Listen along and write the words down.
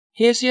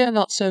Here's your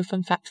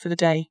not-so-fun fact for the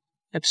day.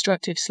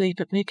 Obstructive sleep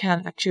apnea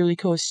can actually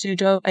cause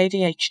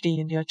pseudo-ADHD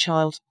in your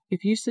child.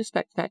 If you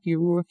suspect that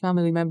you or a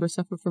family member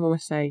suffer from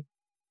OSA,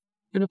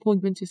 an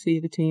appointment to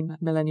see the team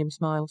at Millennium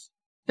Smiles.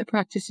 The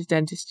practice's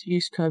dentists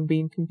use cone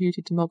beam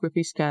computed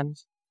tomography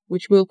scans,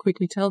 which will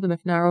quickly tell them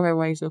if narrow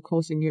airways are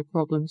causing you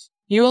problems.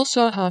 You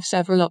also have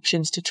several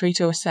options to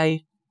treat OSA,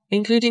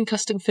 including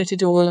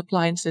custom-fitted oral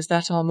appliances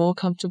that are more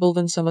comfortable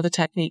than some other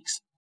techniques.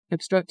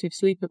 Obstructive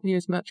sleep apnea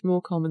is much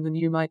more common than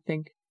you might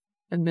think,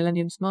 and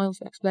Millennium Smiles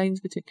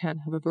explains that it can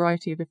have a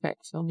variety of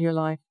effects on your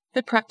life.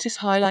 The practice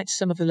highlights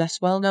some of the less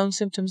well-known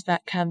symptoms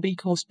that can be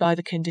caused by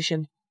the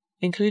condition,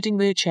 including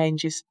mood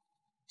changes,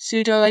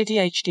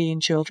 pseudo-ADHD in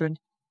children,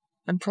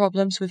 and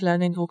problems with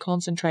learning or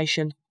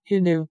concentration. Who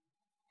knew?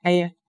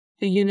 The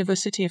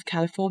University of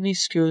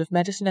California's School of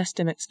Medicine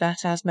estimates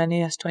that as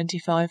many as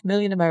 25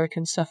 million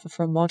Americans suffer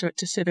from moderate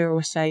to severe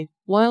OSA,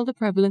 while the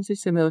prevalence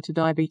is similar to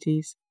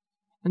diabetes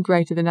and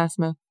greater than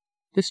asthma.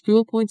 The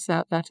school points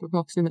out that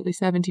approximately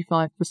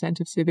 75%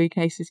 of severe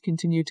cases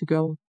continue to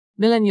go on.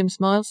 Millennium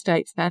Smiles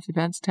states that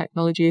advanced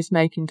technology is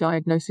making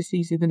diagnosis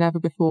easier than ever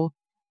before,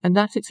 and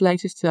that its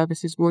latest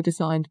services were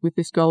designed with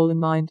this goal in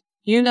mind.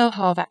 You now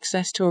have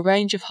access to a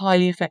range of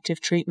highly effective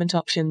treatment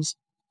options,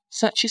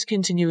 such as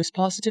continuous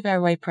positive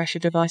airway pressure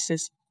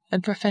devices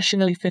and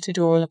professionally fitted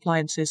oral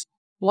appliances.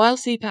 While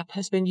CPAP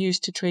has been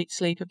used to treat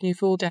sleep apnea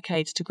for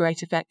decades to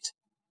great effect,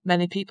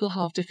 many people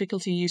have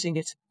difficulty using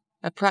it,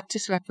 a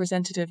practice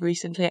representative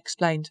recently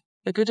explained.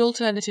 A good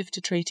alternative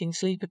to treating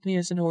sleep apnea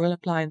is an oral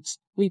appliance.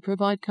 We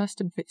provide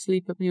custom-fit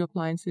sleep apnea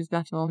appliances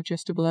that are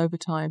adjustable over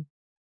time,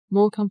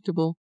 more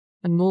comfortable,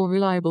 and more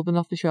reliable than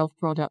off-the-shelf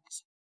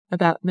products.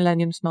 About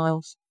Millennium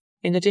Smiles.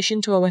 In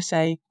addition to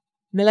OSA,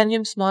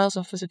 Millennium Smiles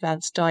offers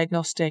advanced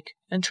diagnostic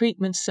and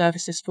treatment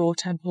services for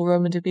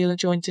temporomandibular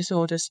joint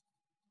disorders,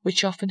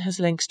 which often has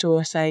links to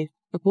OSA.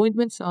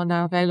 Appointments are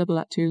now available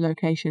at 2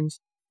 locations,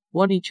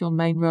 one each on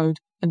Main Road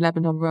and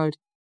Lebanon Road.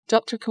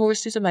 Dr.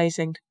 Chorus is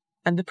amazing,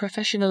 and the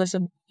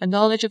professionalism and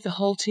knowledge of the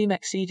whole team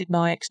exceeded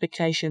my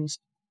expectations.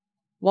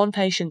 One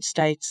patient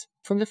states,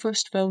 from the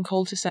first phone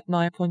call to set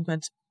my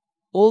appointment,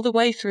 all the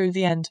way through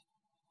the end,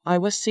 I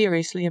was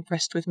seriously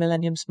impressed with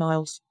Millennium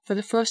Smiles. For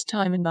the first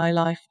time in my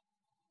life,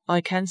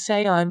 I can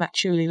say I'm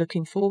actually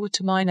looking forward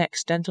to my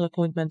next dental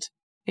appointment.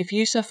 If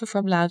you suffer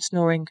from loud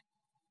snoring,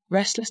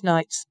 restless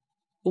nights,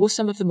 or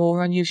some of the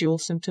more unusual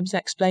symptoms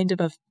explained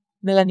above,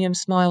 Millennium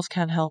Smiles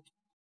can help.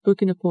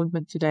 Book an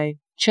appointment today.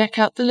 Check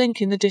out the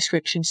link in the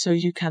description so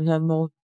you can learn more.